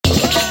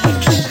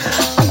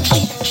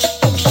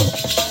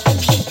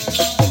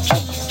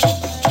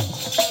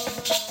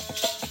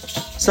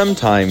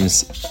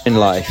Sometimes in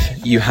life,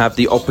 you have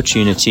the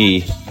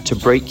opportunity to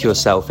break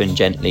yourself in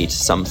gently to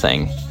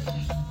something.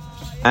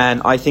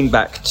 And I think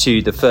back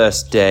to the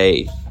first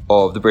day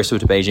of the Bristol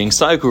to Beijing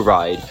cycle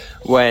ride,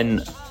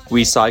 when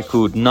we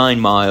cycled 9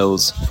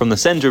 miles from the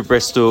centre of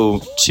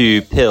Bristol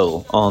to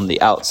Pill on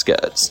the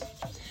outskirts.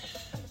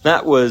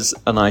 That was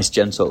a nice,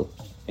 gentle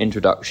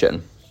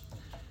introduction.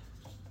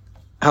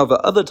 However,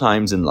 other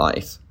times in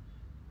life,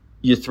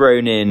 you're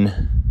thrown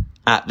in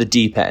at the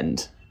deep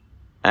end,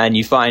 and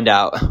you find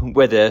out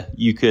whether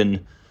you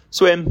can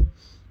swim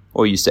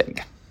or you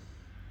sink.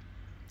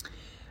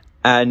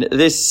 And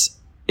this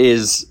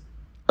is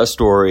a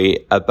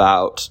story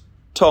about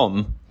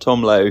Tom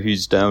Lowe,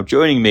 who's now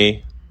joining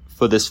me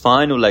for this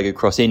final leg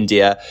across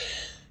India,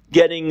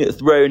 getting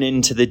thrown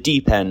into the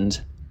deep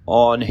end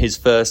on his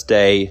first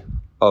day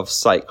of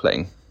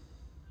cycling.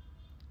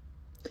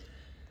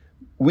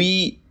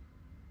 We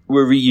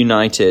were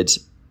reunited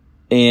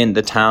in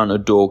the town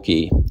of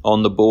Dorky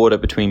on the border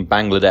between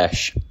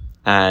Bangladesh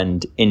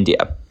and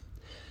India.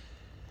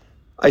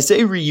 I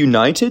say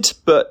reunited,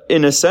 but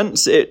in a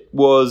sense it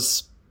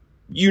was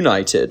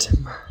united,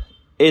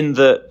 in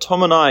that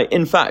Tom and I,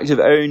 in fact,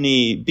 have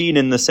only been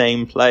in the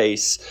same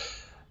place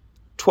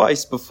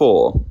twice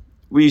before.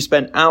 We've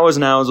spent hours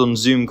and hours on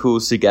Zoom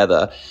calls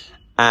together,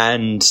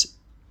 and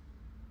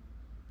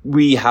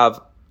we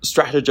have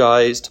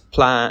strategized,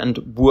 planned,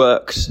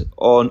 worked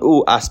on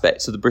all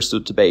aspects of the Bristol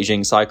to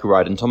Beijing cycle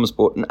ride, and Tom has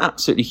brought an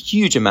absolutely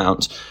huge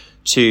amount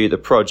to the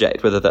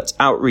project, whether that's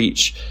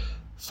outreach,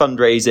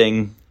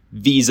 fundraising,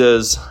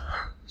 visas,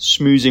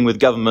 schmoozing with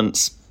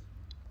governments.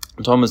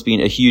 Tom has been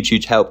a huge,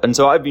 huge help. And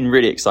so I've been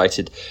really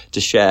excited to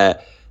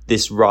share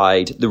this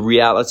ride, the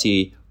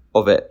reality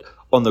of it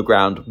on the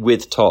ground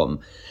with Tom.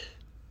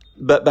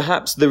 But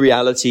perhaps the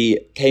reality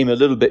came a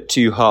little bit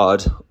too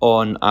hard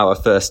on our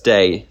first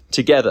day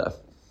together.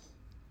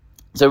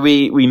 So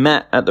we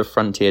met at the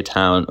frontier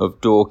town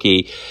of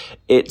Dorky.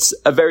 It's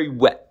a very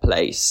wet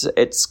place.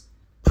 It's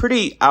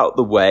pretty out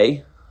the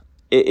way.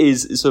 It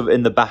is sort of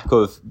in the back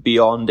of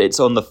beyond. It's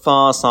on the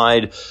far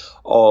side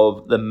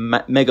of the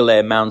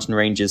Meghalaya mountain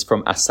ranges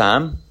from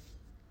Assam.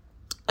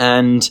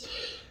 And,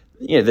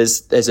 you know,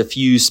 there's a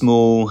few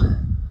small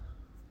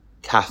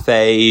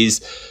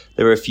cafes.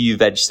 There are a few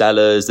veg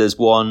sellers. There's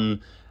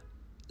one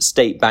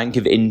State Bank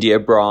of India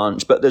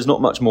branch, but there's not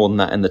much more than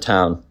that in the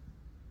town.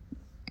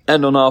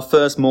 And on our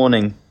first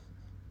morning,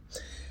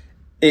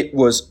 it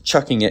was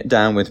chucking it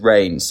down with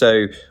rain.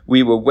 So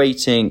we were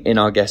waiting in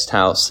our guest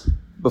house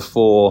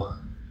before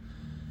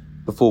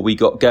we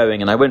got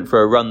going. And I went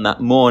for a run that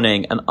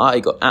morning, and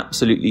I got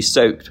absolutely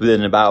soaked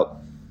within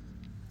about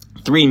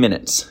 3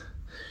 minutes.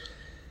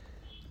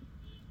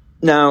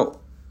 Now,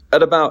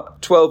 at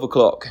about 12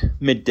 o'clock,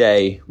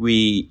 midday,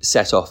 we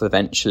set off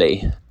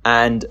eventually.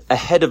 And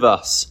ahead of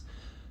us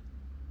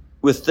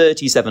were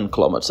 37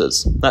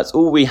 kilometres. That's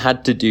all we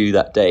had to do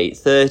that day,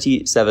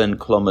 37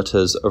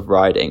 kilometres of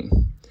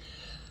riding.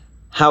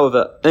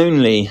 However,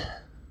 only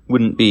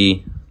wouldn't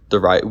be the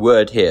right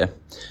word here,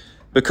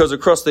 because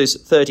across those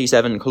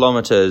 37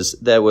 kilometres,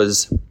 there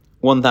was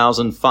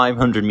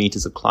 1,500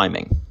 metres of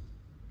climbing.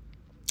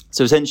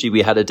 So essentially,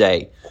 we had a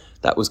day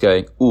that was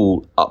going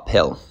all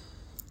uphill.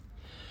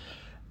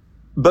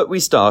 But we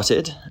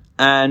started,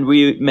 and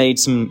we made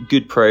some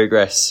good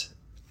progress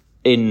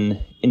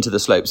into the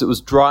slopes. It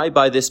was dry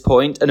by this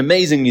point, and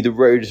amazingly, the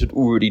road had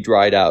already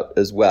dried out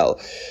as well,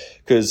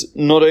 because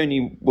not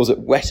only was it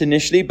wet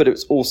initially, but it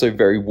was also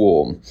very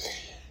warm,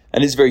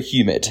 and it's very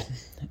humid.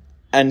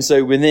 And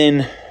so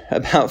within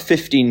about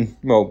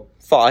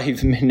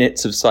 5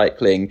 minutes of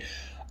cycling,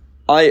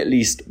 I at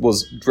least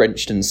was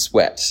drenched in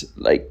sweat.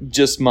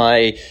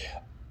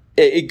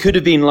 It could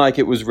have been like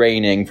it was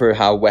raining for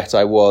how wet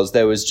I was.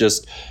 There was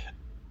just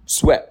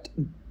sweat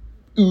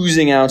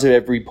oozing out of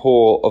every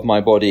pore of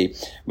my body,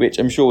 which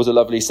I'm sure was a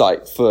lovely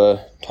sight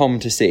for Tom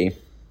to see.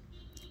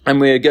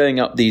 And we were going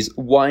up these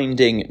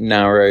winding,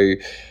 narrow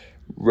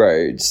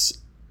roads,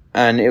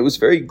 and it was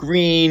very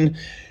green.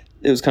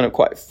 It was kind of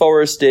quite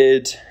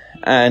forested,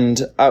 and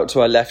out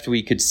to our left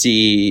we could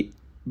see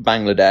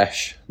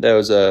Bangladesh. There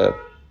was a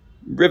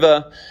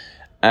river,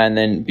 and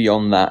then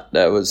beyond that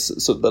there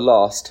was sort of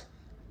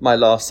my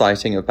last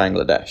sighting of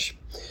Bangladesh.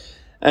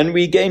 And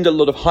we gained a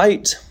lot of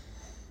height,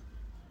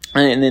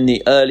 and in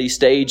the early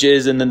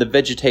stages, and then the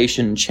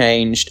vegetation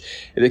changed.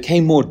 It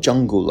became more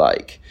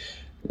jungle-like.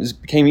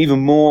 It became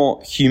even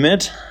more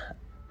humid,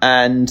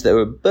 and there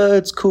were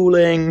birds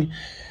calling,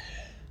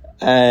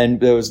 and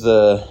there was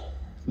the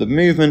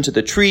movement of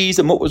the trees.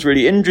 And what was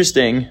really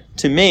interesting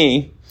to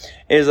me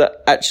is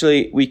that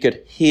actually we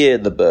could hear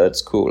the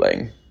birds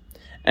calling,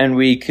 and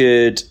we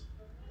could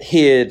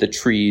hear the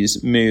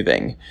trees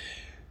moving,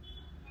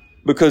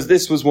 because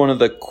this was one of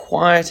the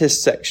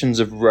quietest sections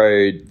of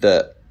road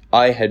that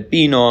I had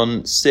been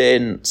on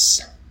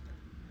since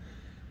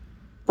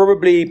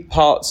probably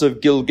parts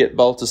of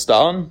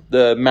Gilgit-Baltistan,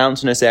 the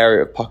mountainous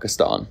area of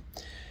Pakistan.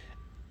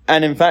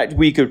 And in fact,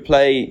 we could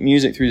play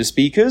music through the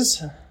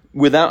speakers,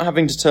 without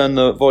having to turn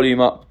the volume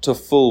up to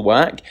full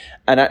whack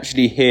and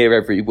actually hear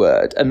every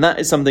word. And that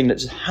is something that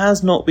just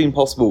has not been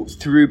possible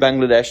through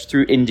Bangladesh,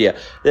 through India.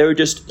 There are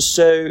just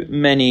so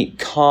many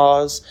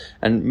cars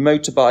and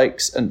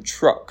motorbikes and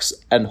trucks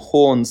and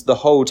horns the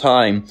whole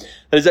time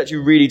that it's actually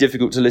really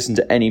difficult to listen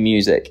to any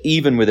music,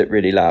 even with it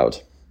really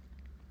loud.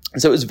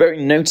 So it was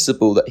very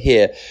noticeable that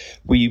here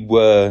we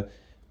were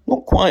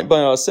not quite by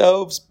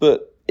ourselves,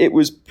 but it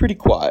was pretty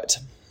quiet.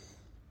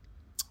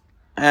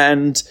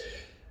 And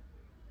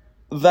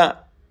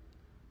that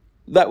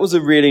was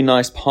a really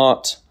nice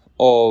part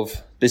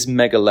of this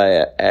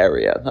Meghalaya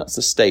area. That's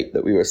the state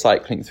that we were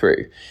cycling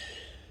through.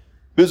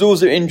 It was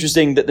also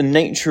interesting that the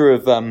nature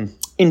of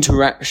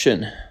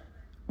interaction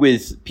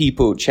with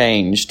people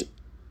changed.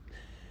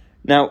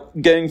 Now,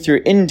 going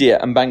through India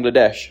and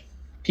Bangladesh,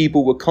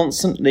 people were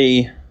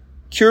constantly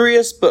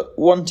curious but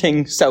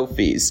wanting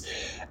selfies.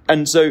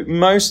 And so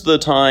most of the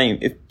time,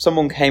 if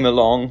someone came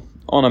along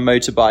on a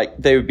motorbike,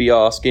 they would be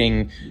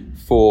asking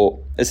for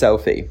a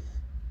selfie.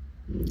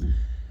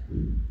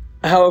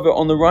 However,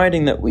 on the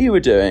riding that we were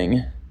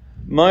doing,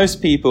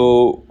 most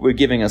people were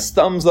giving us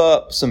thumbs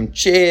up, some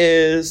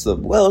cheers,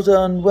 some well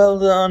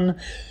done,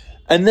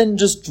 and then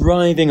just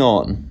driving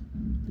on.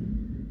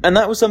 And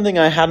that was something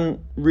I hadn't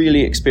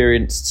really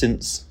experienced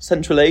since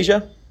Central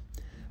Asia,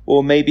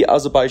 or maybe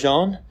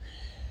Azerbaijan.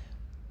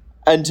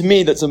 And to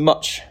me, that's a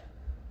much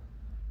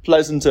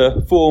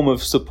pleasanter form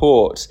of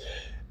support,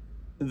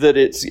 that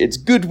it's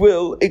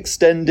goodwill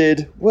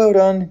extended, well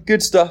done,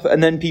 good stuff,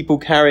 and then people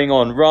carrying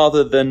on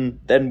rather than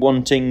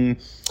wanting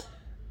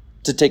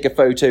to take a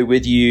photo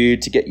with you,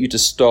 to get you to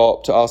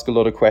stop, to ask a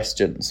lot of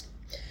questions.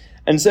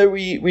 And so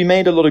we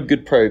made a lot of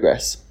good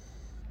progress.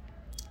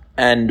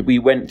 And we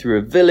went through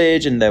a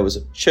village and there was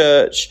a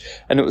church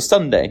and it was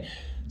Sunday.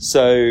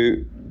 So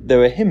there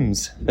were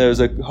hymns. There was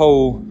a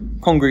whole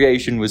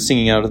congregation was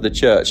singing out of the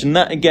church. And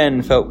that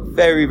again felt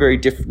very, very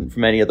different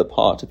from any other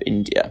part of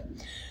India.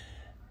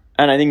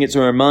 And I think it's a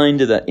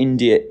reminder that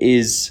India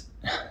is,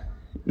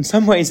 in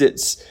some ways,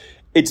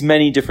 it's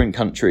many different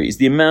countries.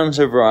 The amount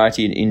of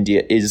variety in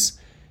India is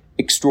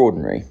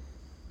extraordinary.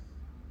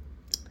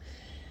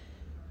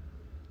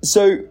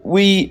 So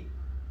we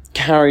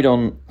carried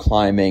on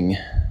climbing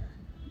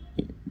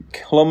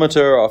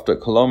kilometre after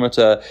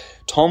kilometre.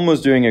 Tom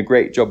was doing a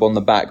great job on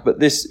the back, but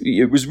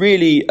it was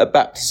really a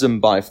baptism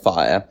by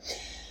fire,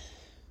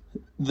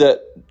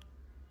 that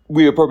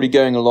we were probably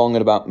going along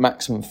at about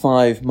maximum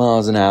 5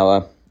 miles an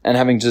hour and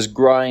having to just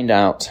grind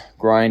out.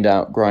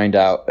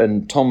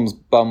 And Tom's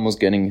bum was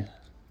getting a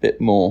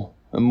bit more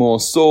and more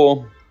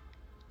sore,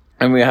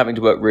 and we were having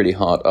to work really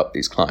hard up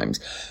these climbs.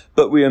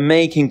 But we were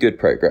making good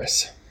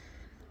progress.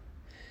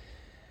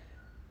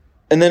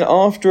 And then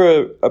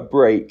after a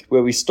break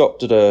where we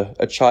stopped at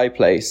a chai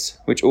place,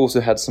 which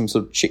also had some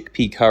sort of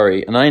chickpea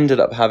curry, and I ended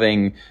up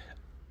having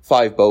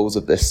 5 bowls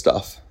of this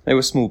stuff. They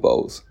were small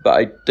bowls, but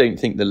I don't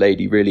think the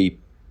lady really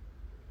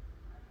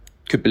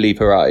could believe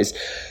her eyes.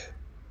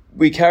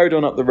 We carried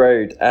on up the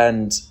road,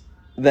 and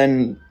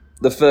then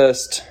the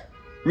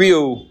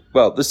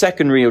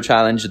second real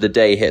challenge of the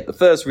day hit. The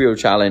first real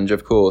challenge,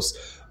 of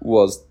course,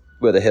 were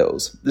the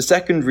hills. The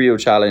second real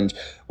challenge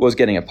was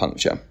getting a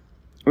puncture,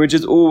 which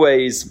is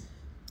always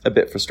a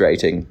bit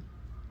frustrating.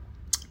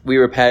 We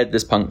repaired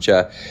this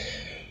puncture.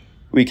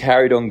 We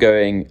carried on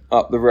going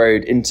up the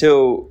road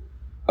until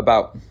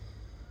about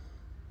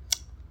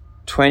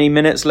 20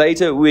 minutes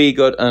later, we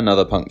got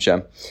another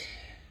puncture.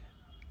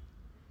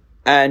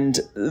 And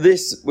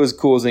this was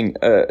causing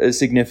a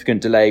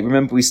significant delay.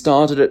 Remember, we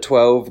started at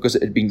 12 because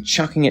it had been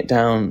chucking it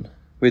down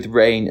with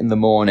rain in the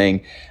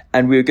morning,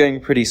 and we were going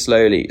pretty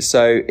slowly.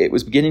 So it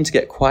was beginning to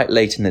get quite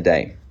late in the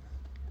day.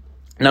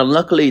 Now,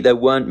 luckily, there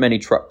weren't many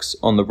trucks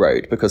on the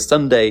road because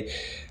Sunday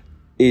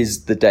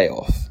is the day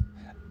off,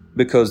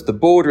 because the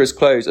border is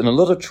closed and a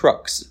lot of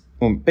trucks,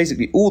 well,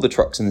 basically all the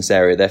trucks in this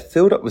area, they're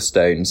filled up with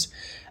stones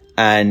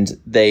and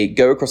they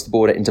go across the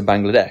border into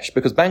Bangladesh,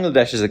 because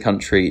Bangladesh is a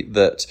country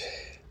that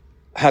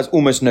has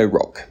almost no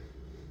rock.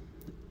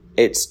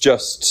 It's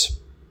just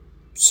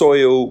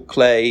soil,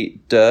 clay,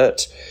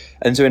 dirt.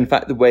 And so, in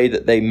fact, the way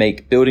that they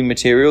make building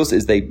materials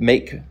is they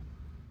make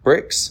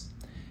bricks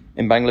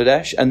in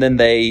Bangladesh, and then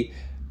they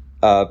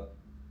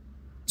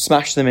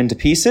smash them into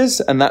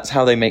pieces, and that's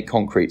how they make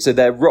concrete. So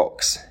their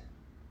rocks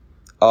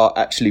are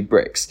actually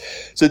bricks.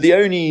 So the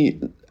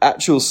only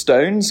actual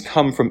stones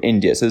come from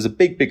India. So there's a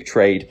big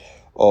trade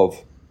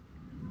of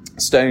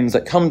stones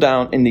that come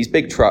down in these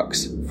big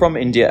trucks from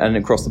India and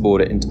across the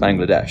border into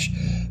Bangladesh.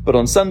 But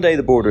on Sunday,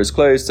 the border is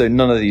closed, so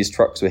none of these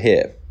trucks were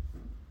here.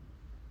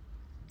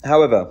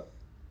 However,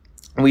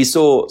 we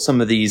saw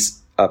some of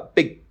these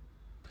big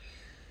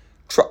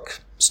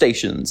truck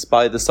stations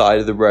by the side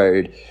of the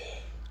road.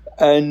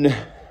 And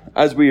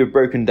as we were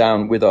broken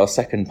down with our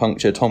second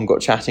puncture, Tom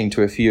got chatting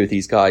to a few of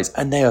these guys,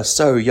 and they are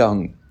so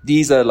young.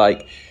 These are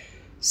like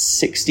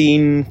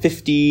 16,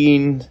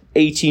 15,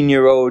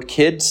 18-year-old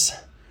kids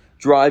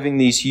driving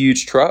these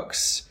huge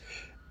trucks,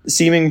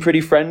 seeming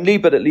pretty friendly,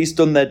 but at least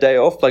on their day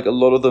off, like a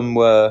lot of them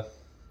were,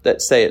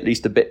 let's say, at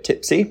least a bit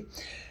tipsy.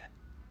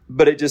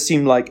 But it just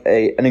seemed like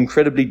an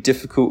incredibly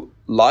difficult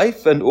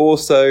life, and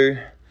also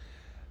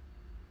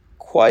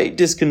quite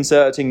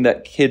disconcerting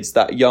that kids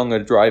that young are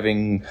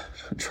driving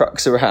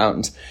trucks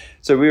around.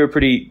 So we were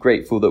pretty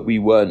grateful that we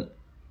weren't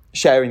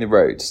sharing the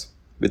roads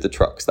with the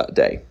trucks that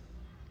day.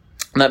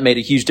 And that made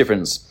a huge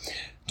difference.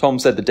 Tom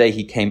said the day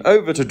he came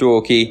over to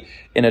Dalkey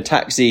in a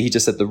taxi, he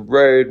just said the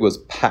road was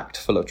packed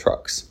full of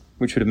trucks,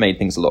 which would have made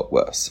things a lot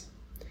worse.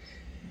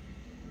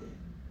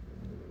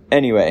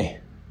 Anyway,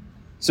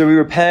 so we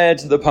repaired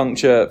the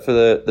puncture for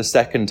the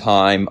second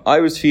time. I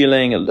was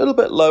feeling a little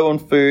bit low on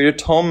food.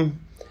 Tom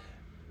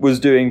was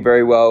doing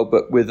very well,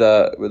 but with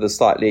a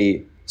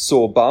slightly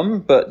sore bum,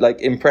 but like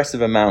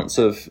impressive amounts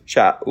of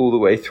chat all the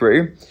way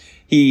through.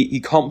 He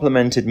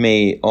complimented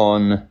me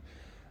on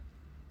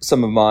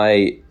some of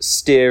my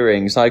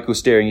cycle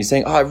steering. He's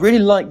saying, I really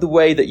like the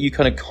way that you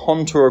kind of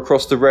contour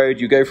across the road.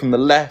 You go from the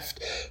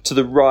left to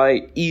the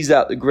right, ease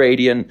out the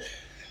gradient.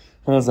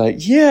 And I was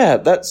like, yeah,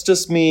 that's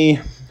just me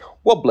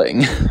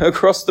wobbling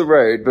across the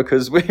road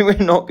because we're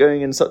not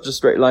going in such a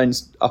straight line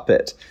up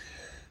it.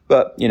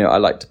 But, I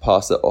like to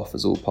pass it off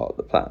as all part of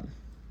the plan.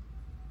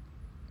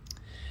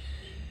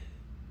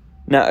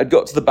 Now, it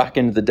got to the back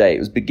end of the day. It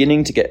was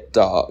beginning to get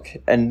dark.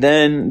 And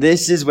then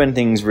this is when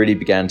things really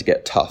began to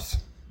get tough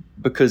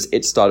because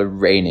it started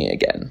raining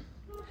again.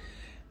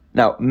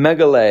 Now,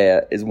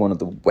 Meghalaya is one of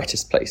the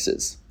wettest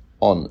places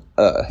on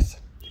Earth.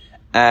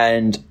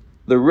 And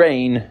the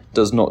rain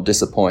does not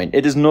disappoint.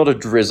 It is not a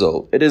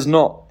drizzle. It is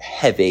not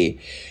heavy.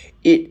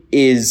 It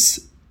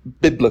is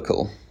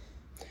biblical.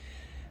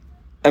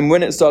 And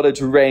when it started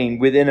to rain,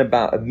 within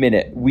about a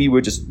minute, we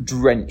were just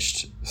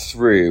drenched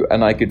through,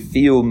 and I could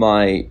feel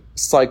my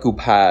cycle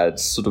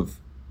pads sort of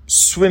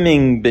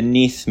swimming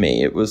beneath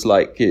me. It was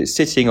like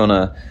sitting on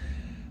a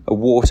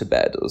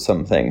waterbed or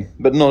something,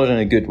 but not in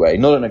a good way,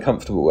 not in a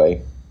comfortable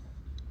way.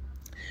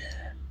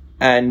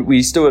 And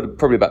we still had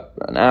probably about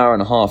an hour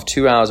and a half,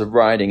 2 hours of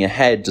riding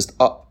ahead, just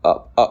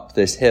up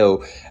this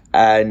hill.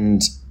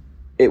 And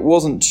it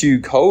wasn't too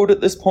cold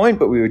at this point,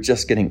 but we were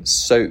just getting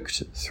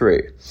soaked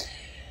through.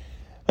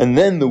 And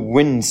then the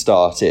wind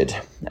started,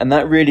 and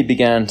that really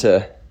began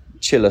to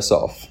chill us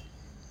off.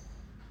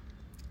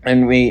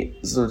 And we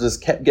sort of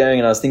just kept going,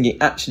 and I was thinking,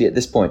 actually, at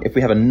this point, if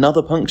we have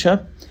another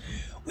puncture,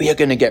 we are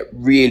going to get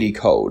really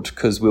cold,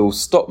 because we'll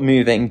stop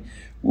moving,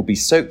 we'll be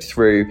soaked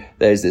through,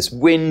 there's this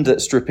wind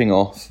that's stripping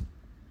off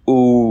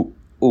all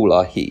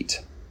our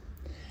heat.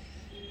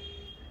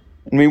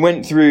 And we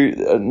went through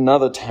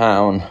another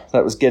town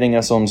that was getting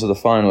us onto the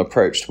final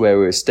approach to where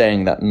we were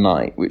staying that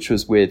night, which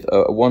was with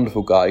a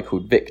wonderful guy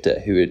called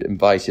Victor, who had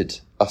invited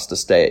us to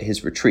stay at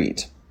his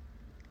retreat.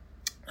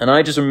 And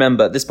I just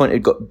remember at this point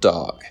it got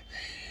dark,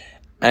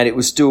 and it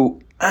was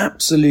still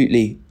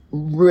absolutely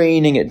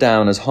raining it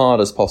down as hard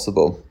as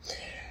possible.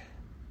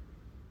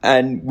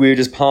 And we were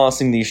just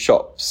passing these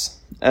shops.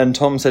 And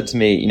Tom said to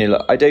me,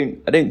 look, I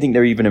don't think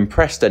they're even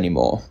impressed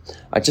anymore.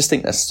 I just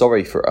think they're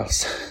sorry for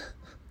us.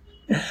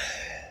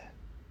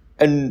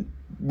 And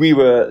we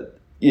were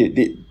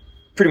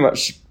pretty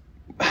much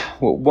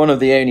one of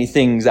the only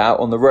things out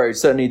on the road,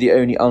 certainly the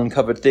only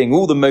uncovered thing.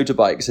 All the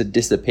motorbikes had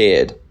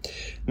disappeared.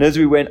 And as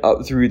we went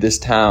up through this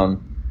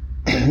town,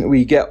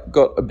 we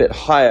got a bit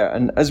higher.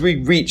 And as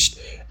we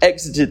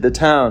exited the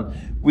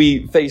town,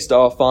 we faced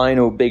our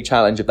final big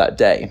challenge of that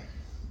day,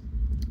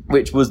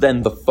 which was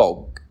then the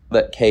fog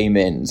that came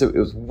in. So it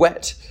was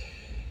wet,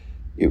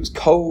 it was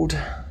cold,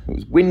 it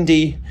was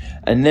windy,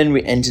 and then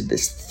we entered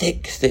this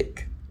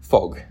thick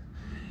fog.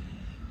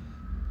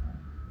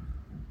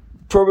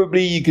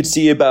 Probably you could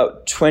see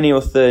about 20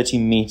 or 30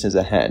 meters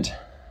ahead,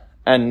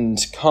 and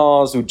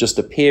cars would just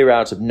appear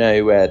out of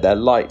nowhere. Their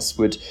lights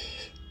would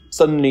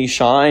suddenly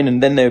shine,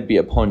 and then they would be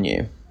upon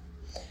you.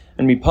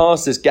 And we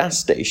passed this gas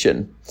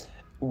station,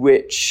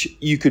 which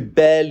you could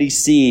barely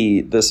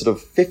see the sort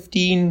of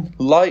 15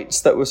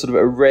 lights that were sort of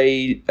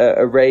arrayed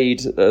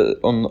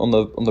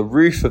on the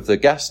roof of the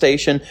gas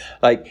station.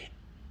 Like,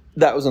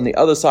 that was on the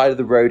other side of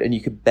the road, and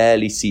you could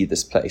barely see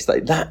this place.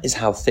 Like, that is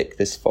how thick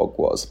this fog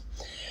was.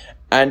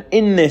 And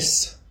in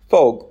this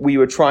fog, we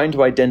were trying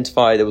to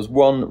identify, there was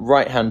one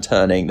right-hand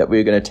turning that we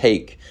were going to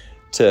take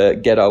to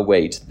get our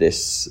way to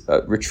this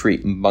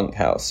retreat and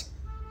bunkhouse.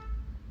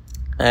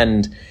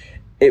 And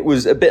it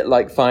was a bit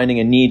like finding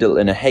a needle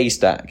in a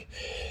haystack.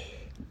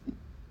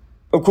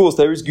 Of course,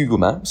 there is Google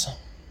Maps.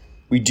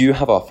 We do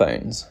have our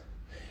phones.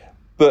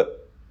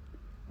 But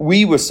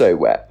we were so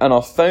wet, and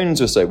our phones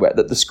were so wet,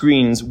 that the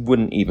screens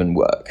wouldn't even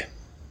work.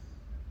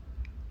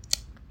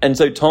 And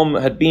so Tom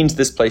had been to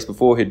this place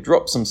before, he'd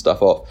dropped some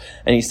stuff off,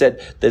 and he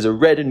said, there's a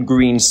red and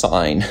green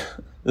sign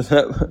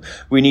that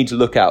we need to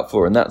look out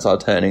for, and that's our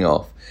turning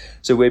off.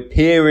 So we're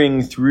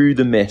peering through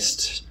the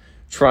mist,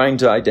 trying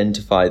to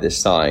identify this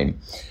sign.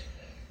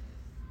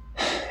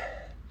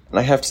 And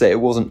I have to say,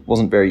 it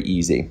wasn't very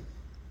easy.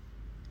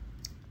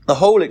 The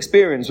whole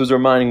experience was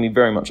reminding me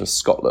very much of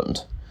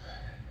Scotland.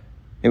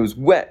 It was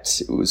wet,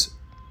 it was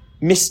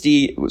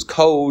misty, it was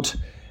cold.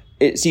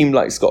 It seemed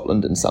like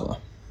Scotland in summer.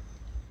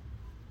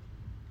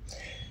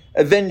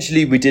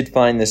 Eventually we did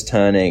find this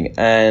turning,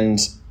 and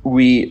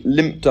we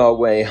limped our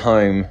way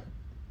home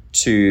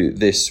to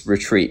this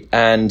retreat,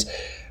 and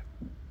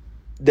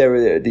there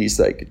were these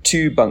like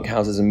 2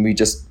 bunkhouses, and we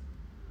just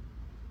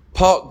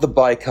parked the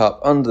bike up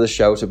under the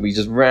shelter. We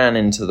just ran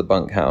into the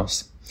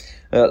bunkhouse.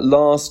 At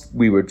last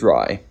we were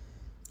dry,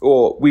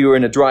 or we were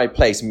in a dry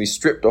place, and we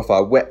stripped off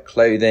our wet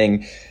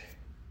clothing,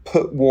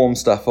 put warm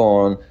stuff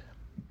on,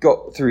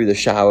 got through the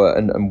shower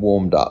and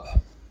warmed up.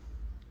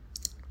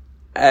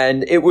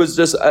 And it was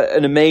just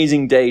an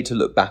amazing day to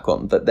look back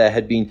on, that there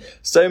had been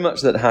so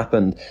much that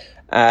happened.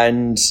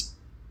 And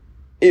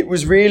it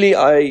was really,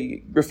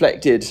 I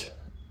reflected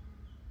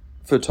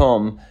for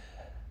Tom,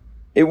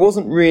 it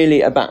wasn't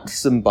really a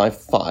baptism by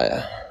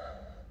fire,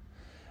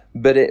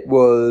 but it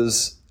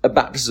was a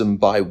baptism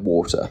by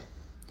water.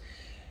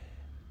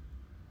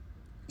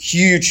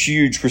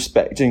 Huge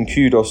respect and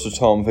kudos to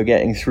Tom for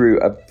getting through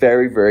a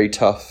very, very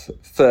tough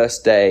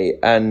first day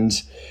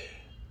and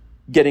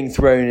getting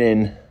thrown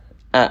in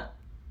at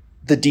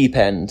the deep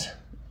end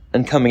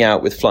and coming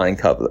out with flying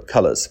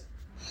colours.